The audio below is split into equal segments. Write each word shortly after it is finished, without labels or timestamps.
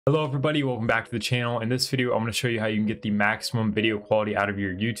Hello everybody, welcome back to the channel. In this video, I'm going to show you how you can get the maximum video quality out of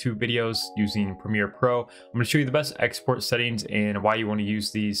your YouTube videos using Premiere Pro. I'm going to show you the best export settings and why you want to use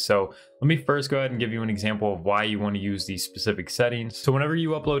these. So let me first go ahead and give you an example of why you want to use these specific settings. So whenever you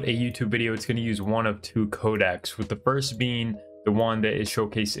upload a YouTube video, it's going to use one of two codecs, with the first being the one that is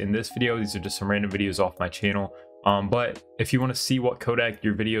showcased in this video. These are just some random videos off my channel. But if you want to see what codec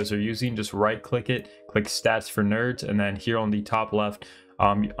your videos are using, just right click it, click Stats for Nerds, and then here on the top left,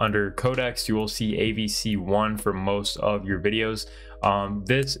 under codecs, you will see AVC1 for most of your videos.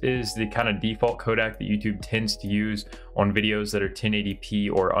 This is the kind of default codec that YouTube tends to use on videos that are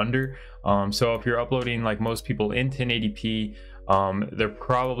 1080p or under. So if you're uploading like most people in 1080p, they're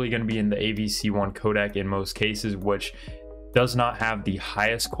probably going to be in the AVC1 codec in most cases, which does not have the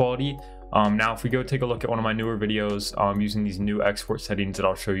highest quality. Now, if we go take a look at one of my newer videos using these new export settings that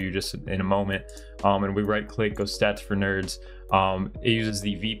I'll show you just in a moment, and we right click, go Stats for Nerds, it uses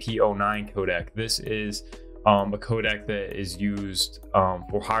the VP09 codec. This is a codec that is used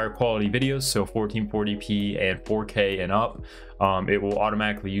for higher quality videos, so 1440p and 4K and up. It will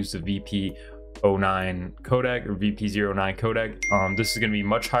automatically use the VP09 codec or VP09 codec. This is going to be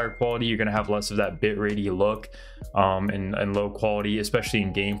much higher quality. You're going to have less of that bitrate look and low quality, especially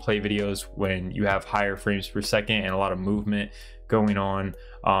in gameplay videos when you have higher frames per second and a lot of movement going on,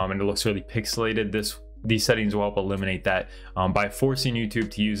 and it looks really pixelated. These settings will help eliminate that by forcing YouTube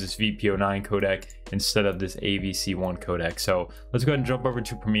to use this VP09 codec instead of this AVC1 codec. So let's go ahead and jump over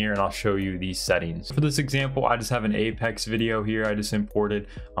to Premiere and I'll show you these settings. For this example, I just have an Apex video here I just imported.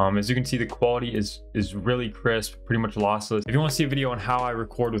 As you can see, the quality is really crisp, pretty much lossless. If you want to see a video on how I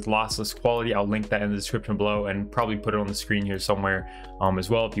record with lossless quality, I'll link that in the description below and probably put it on the screen here somewhere as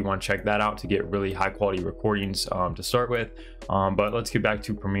well if you want to check that out to get really high quality recordings to start with. But let's get back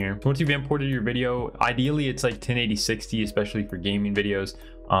to Premiere. Once you've imported your video, ideally it's like 1080-60, especially for gaming videos.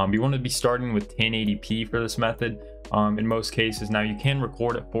 You want to be starting with 1080p for this method in most cases. Now you can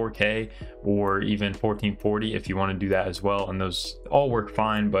record at 4K or even 1440 if you want to do that as well, and those all work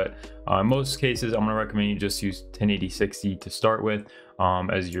fine, but in most cases I'm going to recommend you just use 1080-60 to start with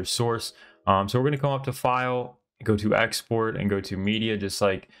as your source. So we're going to come up to File, go to Export, and go to Media just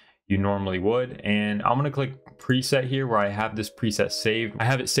like you normally would, and I'm going to click Preset here where I have this preset saved. I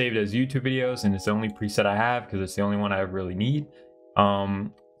have it saved as YouTube videos, and it's the only preset I have because it's the only one I really need.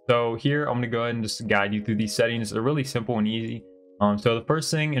 So here I'm going to go ahead and just guide you through these settings. They're really simple and easy. So the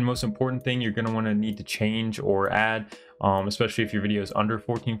first thing and most important thing you're going to want to need to change or add, especially if your video is under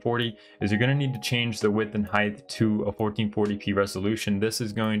 1440, is you're going to need to change the width and height to a 1440p resolution. This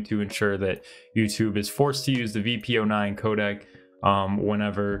is going to ensure that YouTube is forced to use the VP09 codec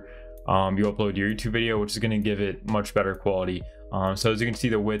whenever you upload your YouTube video, which is going to give it much better quality. So as you can see,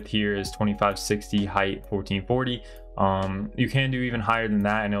 the width here is 2560, height 1440. You can do even higher than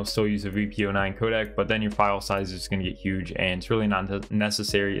that and it'll still use a VP09 codec, but then your file size is going to get huge and it's really not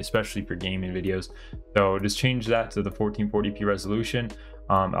necessary, especially for gaming videos. So just change that to the 1440p resolution.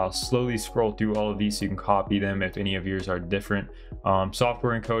 I'll slowly scroll through all of these so you can copy them if any of yours are different.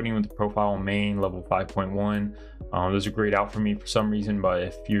 Software encoding with the profile main level 5.1. Those are grayed out for me for some reason, but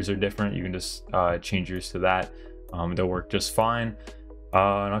if yours are different, you can just change yours to that. They'll work just fine.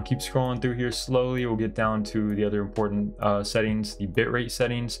 And I'll keep scrolling through here slowly. We'll get down to the other important settings, the bitrate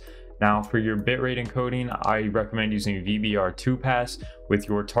settings. Now for your bitrate encoding, I recommend using VBR2 pass with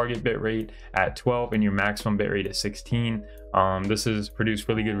your target bitrate at 12 and your maximum bitrate at 16. This has produced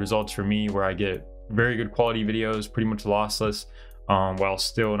really good results for me where I get very good quality videos, pretty much lossless, while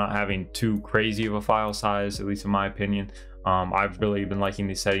still not having too crazy of a file size, at least in my opinion. I've really been liking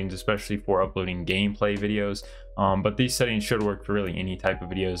these settings, especially for uploading gameplay videos, but these settings should work for really any type of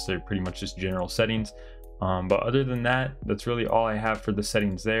videos. They're pretty much just general settings. But other than that, that's really all I have for the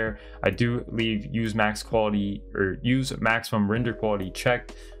settings there. I do leave use max quality or use maximum render quality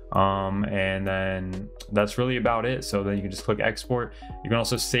checked, and then that's really about it. So then you can just click export. You can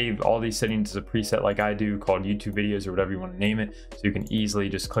also save all these settings as a preset like I do, called YouTube videos or whatever you want to name it, so you can easily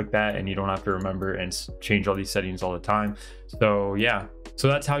just click that and you don't have to remember and change all these settings all the time. So yeah, so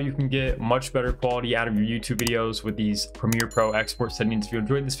that's how you can get much better quality out of your YouTube videos with these Premiere Pro export settings. If you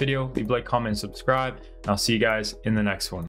enjoyed this video, leave a like, comment, and subscribe, and I'll see you guys in the next one.